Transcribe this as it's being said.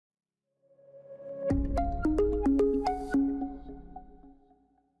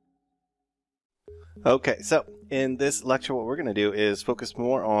Okay, so in this lecture, what we're going to do is focus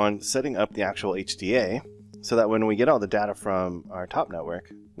more on setting up the actual HDA so that when we get all the data from our top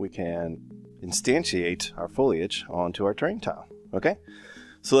network, we can instantiate our foliage onto our terrain tile. Okay,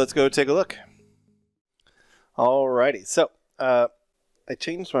 so let's go take a look. Alrighty, so I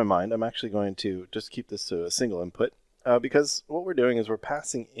changed my mind. I'm actually going to just keep this to a single input because what we're doing is we're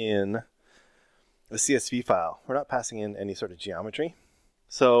passing in a CSV file. We're not passing in any sort of geometry.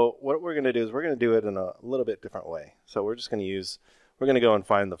 So what we're going to do is we're going to do it in a little bit different way. So we're just going to go and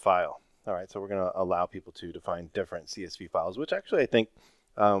find the file. All right, so we're going to allow people to define different CSV files, which actually I think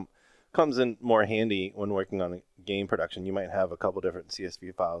comes in more handy when working on a game production. You might have a couple different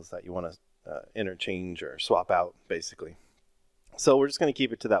CSV files that you want to interchange or swap out, basically. So we're just going to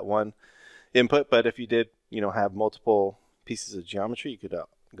keep it to that one input, but if you did, have multiple pieces of geometry, you could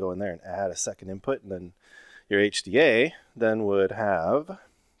go in there and add a second input, and then your HDA then would have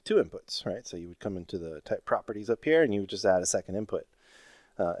two inputs, right? So you would come into the type properties up here and you would just add a second input.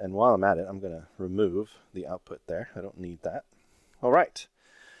 And while I'm at it, I'm going to remove the output there. I don't need that. All right.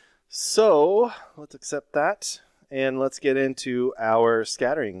 So let's accept that and let's get into our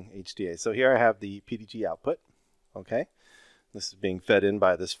scattering HDA. So here I have the PDG output. Okay. This is being fed in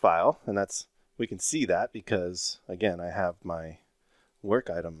by this file, and we can see that because again, I have my work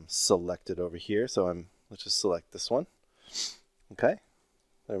item selected over here. So let's just select this one. Okay,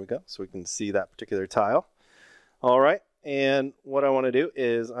 there we go. So we can see that particular tile. All right, and what I want to do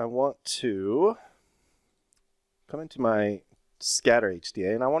is I want to come into my scatter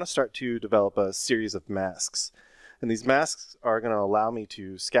HDA, and I want to start to develop a series of masks. And these masks are going to allow me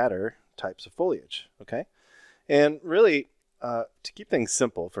to scatter types of foliage, okay? And really, to keep things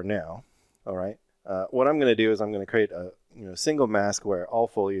simple for now, all right, what I'm going to do is I'm going to create a single mask where all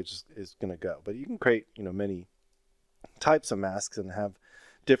foliage is going to go. But you can create many types of masks and have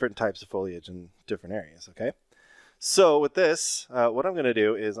different types of foliage in different areas. Okay. So with this, what I'm going to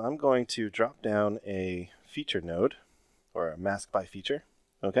do is I'm going to drop down a feature node or a mask by feature.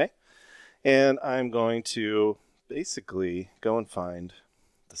 Okay. And I'm going to basically go and find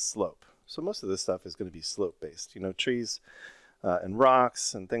the slope. So most of this stuff is going to be slope based. Trees and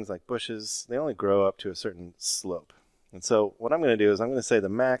rocks and things like bushes, they only grow up to a certain slope. And so what I'm going to do is I'm going to say the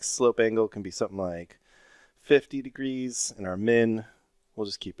max slope angle can be something like 50 degrees, and our min, we'll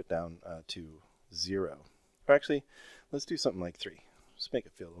just keep it down to 0. Or actually, let's do something like 3. Just make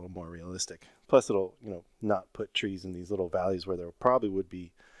it feel a little more realistic. Plus it'll, not put trees in these little valleys where there probably would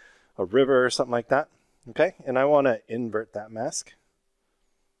be a river or something like that. Okay, and I want to invert that mask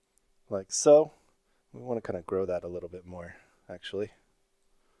like so. We want to kind of grow that a little bit more, actually.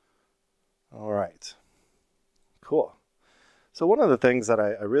 All right, cool. So one of the things that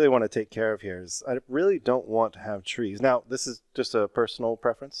I really want to take care of here is I really don't want to have trees. Now, this is just a personal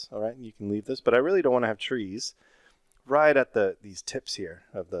preference, all right? You can leave this, but I really don't want to have trees right at these tips here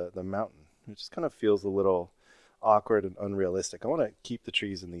of the mountain. It just kind of feels a little awkward and unrealistic. I want to keep the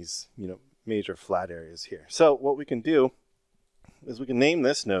trees in these, major flat areas here. So what we can do is we can name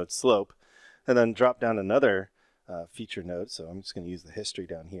this node slope and then drop down another feature node. So I'm just going to use the history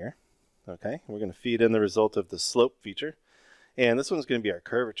down here. Okay, we're going to feed in the result of the slope feature. And this one's going to be our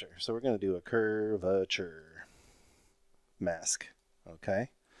curvature. So we're going to do a curvature mask. Okay.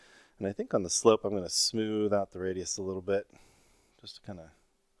 And I think on the slope, I'm going to smooth out the radius a little bit just to kind of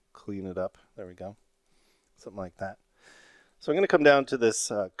clean it up. There we go. Something like that. So I'm going to come down to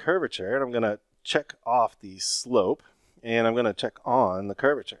this curvature, and I'm going to check off the slope, and I'm going to check on the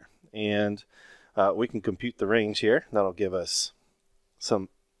curvature. And we can compute the range here. That'll give us some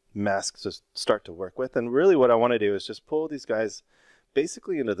masks to start to work with. And really what I want to do is just pull these guys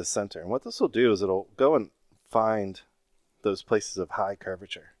basically into the center. And what this will do is it'll go and find those places of high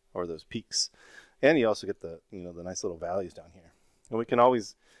curvature or those peaks. And you also get the nice little valleys down here. And we can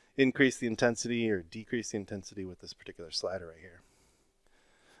always increase the intensity or decrease the intensity with this particular slider right here.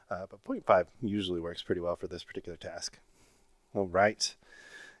 But 0.5 usually works pretty well for this particular task. All right.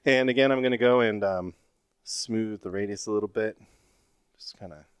 And again, I'm going to go and smooth the radius a little bit. Just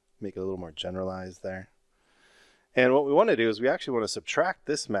kind of make it a little more generalized there. And what we want to do is we actually want to subtract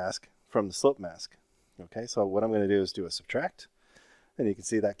this mask from the slope mask. Okay, so what I'm going to do is do a subtract, and you can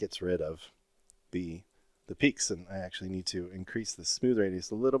see that gets rid of the peaks, and I actually need to increase the smooth radius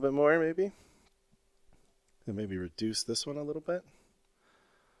a little bit more maybe, and maybe reduce this one a little bit,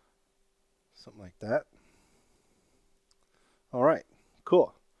 something like that. All right,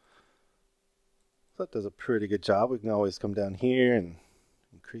 cool. So that does a pretty good job. We can always come down here and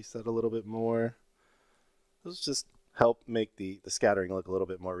increase that a little bit more. Those just help make the scattering look a little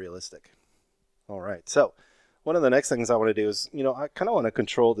bit more realistic. All right, so one of the next things I want to do is, I kind of want to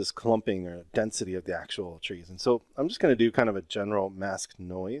control this clumping or density of the actual trees. And so I'm just going to do kind of a general mask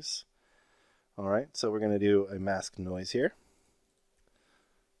noise. All right, so we're going to do a mask noise here,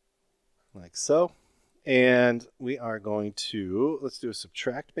 like so. And we are going to, let's do a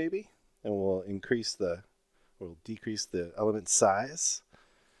subtract maybe, and we'll decrease the element size.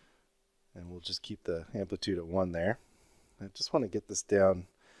 And we'll just keep the amplitude at 1 there. I just want to get this down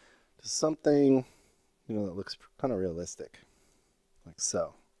to something, that looks kind of realistic, like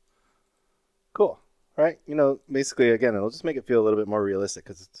so. Cool. All right, basically, again, it'll just make it feel a little bit more realistic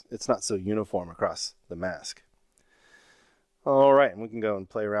because it's not so uniform across the mask. All right, and we can go and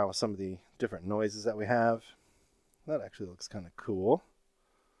play around with some of the different noises that we have. That actually looks kind of cool.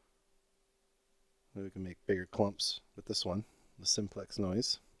 Maybe we can make bigger clumps with this one, the simplex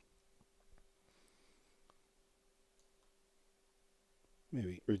noise.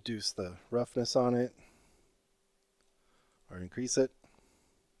 Maybe reduce the roughness on it or increase it.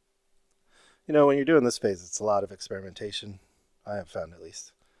 When you're doing this phase, it's a lot of experimentation. I have found, at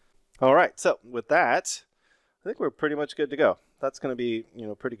least. All right, so with that, I think we're pretty much good to go. That's going to be,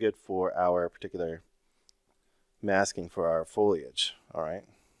 pretty good for our particular masking for our foliage. All right,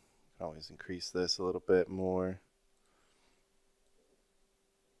 can always increase this a little bit more.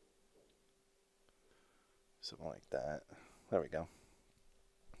 Something like that. There we go.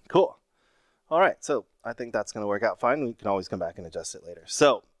 Cool. All right, so I think that's going to work out fine. We can always come back and adjust it later.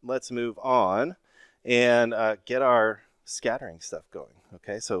 So let's move on and get our scattering stuff going.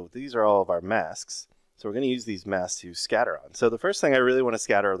 Okay, so these are all of our masks. So we're going to use these masks to scatter on. So the first thing I really want to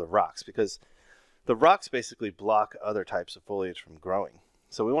scatter are the rocks, because the rocks basically block other types of foliage from growing.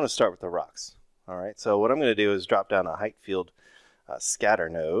 So we want to start with the rocks. All right, so what I'm going to do is drop down a heightfield scatter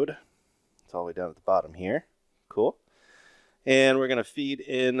node. It's all the way down at the bottom here. Cool. And we're going to feed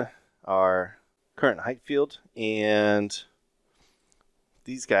in our current height field, and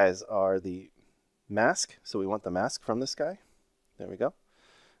these guys are the mask. So we want the mask from this guy. There we go.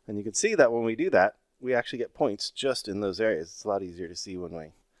 And you can see that when we do that, we actually get points just in those areas. It's a lot easier to see when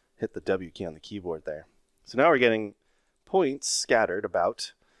we hit the W key on the keyboard there. So now we're getting points scattered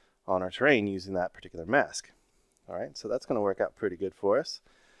about on our terrain using that particular mask. All right, so that's going to work out pretty good for us.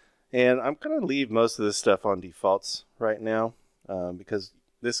 And I'm going to leave most of this stuff on defaults right now because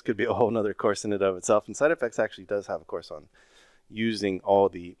this could be a whole nother course in and of itself. And SideFX actually does have a course on using all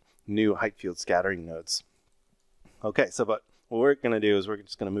the new height field scattering nodes. Okay, so but what we're going to do is we're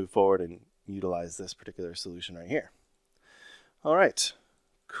just going to move forward and utilize this particular solution right here. All right,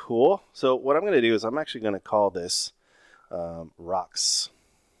 cool. So what I'm going to do is I'm actually going to call this rocks.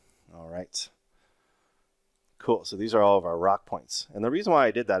 All right. Cool, so these are all of our rock points. And the reason why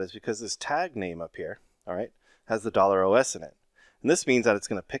I did that is because this tag name up here, all right, has the $OS in it. And this means that it's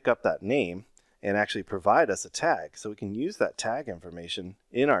going to pick up that name and actually provide us a tag. So we can use that tag information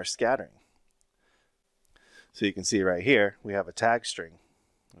in our scattering. So you can see right here, we have a tag string.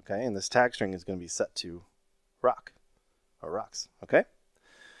 Okay, and this tag string is going to be set to rock, or rocks. Okay,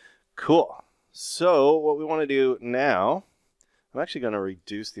 cool. So what we want to do now, I'm actually going to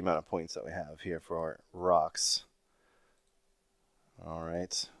reduce the amount of points that we have here for our rocks. All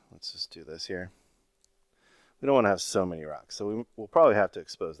right, let's just do this here. We don't want to have so many rocks, so we'll probably have to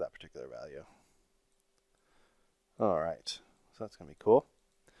expose that particular value. All right, so that's going to be cool.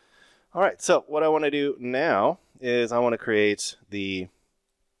 All right, so what I want to do now is I want to create the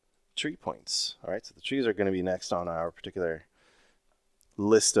tree points. All right, so the trees are going to be next on our particular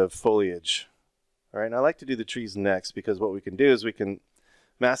list of foliage. All right, and I like to do the trees next because what we can do is we can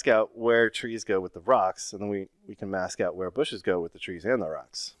mask out where trees go with the rocks, and then we can mask out where bushes go with the trees and the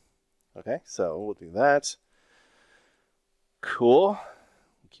rocks. Okay, so we'll do that. Cool.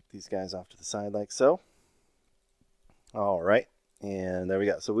 Keep these guys off to the side like so. All right, and there we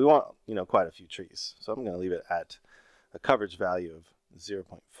go. So we want, quite a few trees. So I'm going to leave it at a coverage value of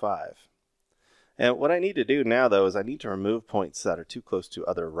 0.5. And what I need to do now, though, is I need to remove points that are too close to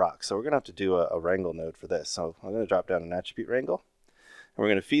other rocks. So we're going to have to do a wrangle node for this. So I'm going to drop down an attribute wrangle. And we're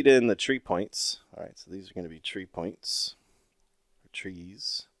going to feed in the tree points. All right, so these are going to be tree points, or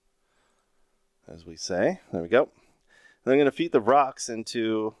trees, as we say. There we go. And I'm going to feed the rocks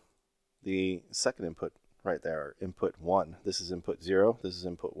into the second input right there, input 1. This is input 0. This is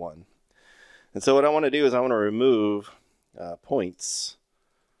input 1. And so what I want to do is I want to remove points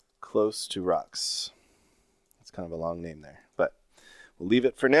close to rocks. It's kind of a long name there, but we'll leave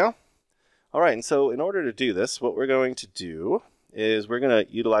it for now. All right, and so in order to do this, what we're going to do is we're going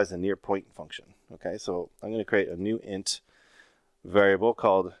to utilize the near point function. Okay, so I'm going to create a new int variable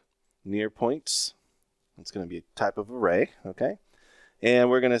called near points. It's going to be a type of array, okay? And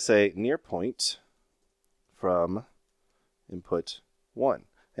we're going to say near point from input 1.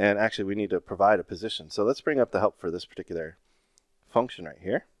 And actually, we need to provide a position. So let's bring up the help for this particular function right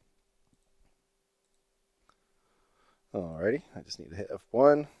here. Alrighty, I just need to hit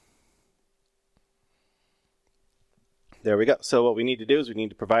F1. There we go. So what we need to do is we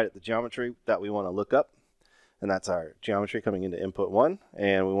need to provide it the geometry that we want to look up. And that's our geometry coming into input 1.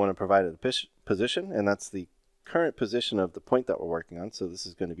 And we want to provide it a position. And that's the current position of the point that we're working on. So this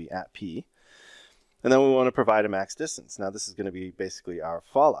is going to be at P. And then we want to provide a max distance. Now this is going to be basically our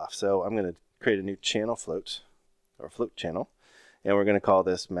fall off. So I'm going to create a new channel float, or float channel, and we're going to call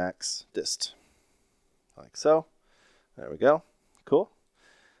this max dist, like so. There we go. Cool.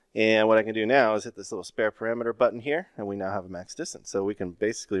 And what I can do now is hit this little spare parameter button here, and we now have a max distance. So we can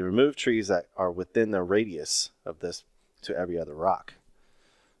basically remove trees that are within the radius of this to every other rock,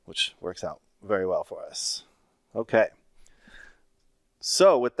 which works out very well for us. Okay.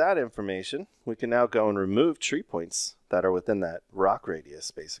 So with that information, we can now go and remove tree points that are within that rock radius,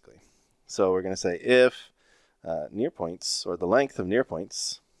 basically. So we're going to say if near points, or the length of near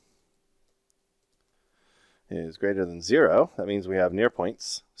points, is greater than 0, that means we have near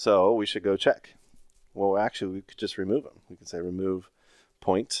points. So we should go check. Well, actually, we could just remove them. We could say remove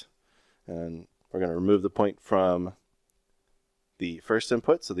point, and we're going to remove the point from the first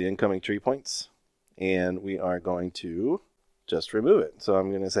input, so the incoming tree points, and we are going to just remove it. So I'm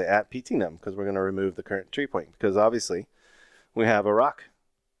going to say at ptnum, because we're going to remove the current tree point, because obviously we have a rock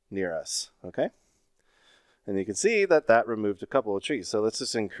near us, okay? And you can see that that removed a couple of trees. So let's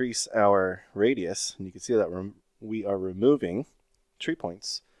just increase our radius, and you can see that we are removing tree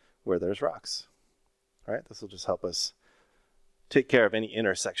points where there's rocks. All right, this will just help us take care of any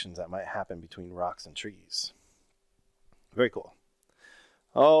intersections that might happen between rocks and trees. Very cool.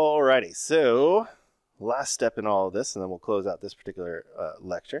 Alrighty, so last step in all of this, and then we'll close out this particular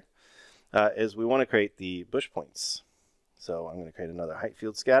lecture, is we want to create the bush points. So I'm going to create another height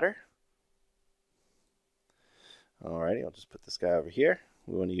field scatter. Alrighty, I'll just put this guy over here.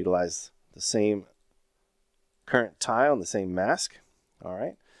 We want to utilize the same current tile and the same mask.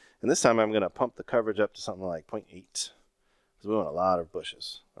 Alright, and this time I'm going to pump the coverage up to something like 0.8, because we want a lot of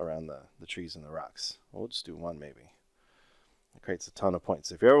bushes around the trees and the rocks. We'll just do one maybe. It creates a ton of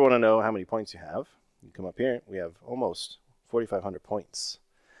points. If you ever want to know how many points you have, you come up here. We have almost 4,500 points.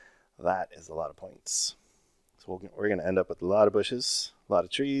 That is a lot of points. So we're going to end up with a lot of bushes, a lot of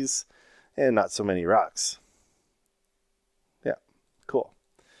trees, and not so many rocks. Yeah, cool.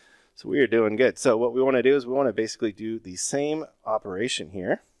 So we are doing good. So what we want to do is we want to basically do the same operation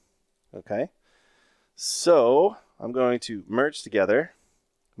here. Okay. So I'm going to merge together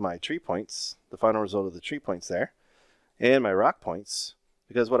my tree points, the final result of the tree points there, and my rock points,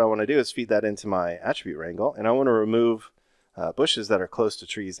 because what I want to do is feed that into my attribute wrangle, and I want to remove bushes that are close to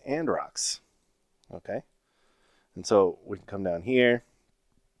trees and rocks. Okay, and so we can come down here,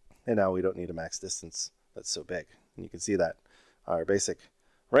 and now we don't need a max distance that's so big. And you can see that our basic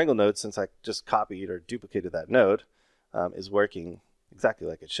wrangle node, since I just copied or duplicated that node, is working exactly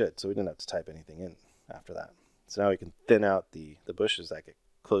like it should. So we didn't have to type anything in after that. So now we can thin out the bushes that get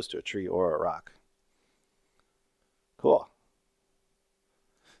close to a tree or a rock. Cool.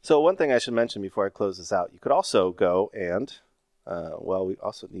 So one thing I should mention before I close this out, you could also go and, well, we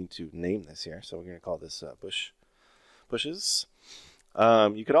also need to name this here. So we're going to call this bushes.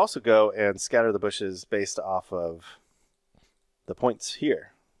 You could also go and scatter the bushes based off of the points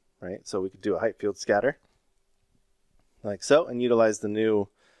here, right? So we could do a height field scatter like so, and utilize the new,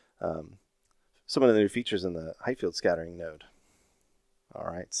 some of the new features in the height field scattering node. All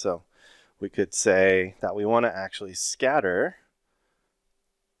right, so we could say that we want to actually scatter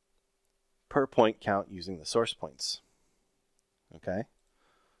per point count using the source points. Okay,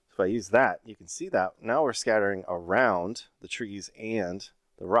 so if I use that, you can see that now we're scattering around the trees and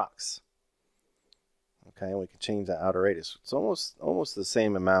the rocks. Okay, and we can change that outer radius. It's almost the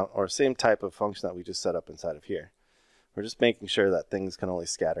same amount or same type of function that we just set up inside of here. We're just making sure that things can only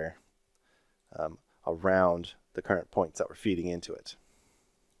scatter around the current points that we're feeding into it.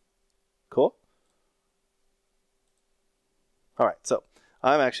 Cool? All right, so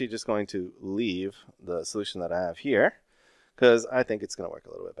I'm actually just going to leave the solution that I have here because I think it's going to work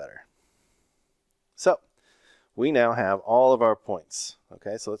a little bit better. So we now have all of our points.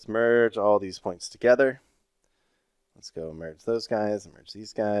 Okay, so let's merge all these points together. Let's go merge those guys and merge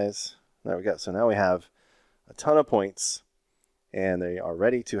these guys. There we go. So now we have a ton of points, and they are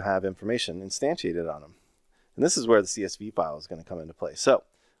ready to have information instantiated on them. And this is where the CSV file is going to come into play. So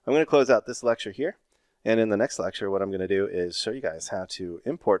I'm going to close out this lecture here, and in the next lecture what I'm going to do is show you guys how to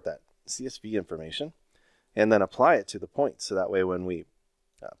import that CSV information and then apply it to the points, so that way when we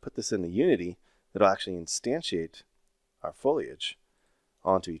put this into Unity, that'll actually instantiate our foliage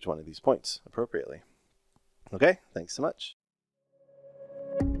onto each one of these points appropriately. Okay, thanks so much.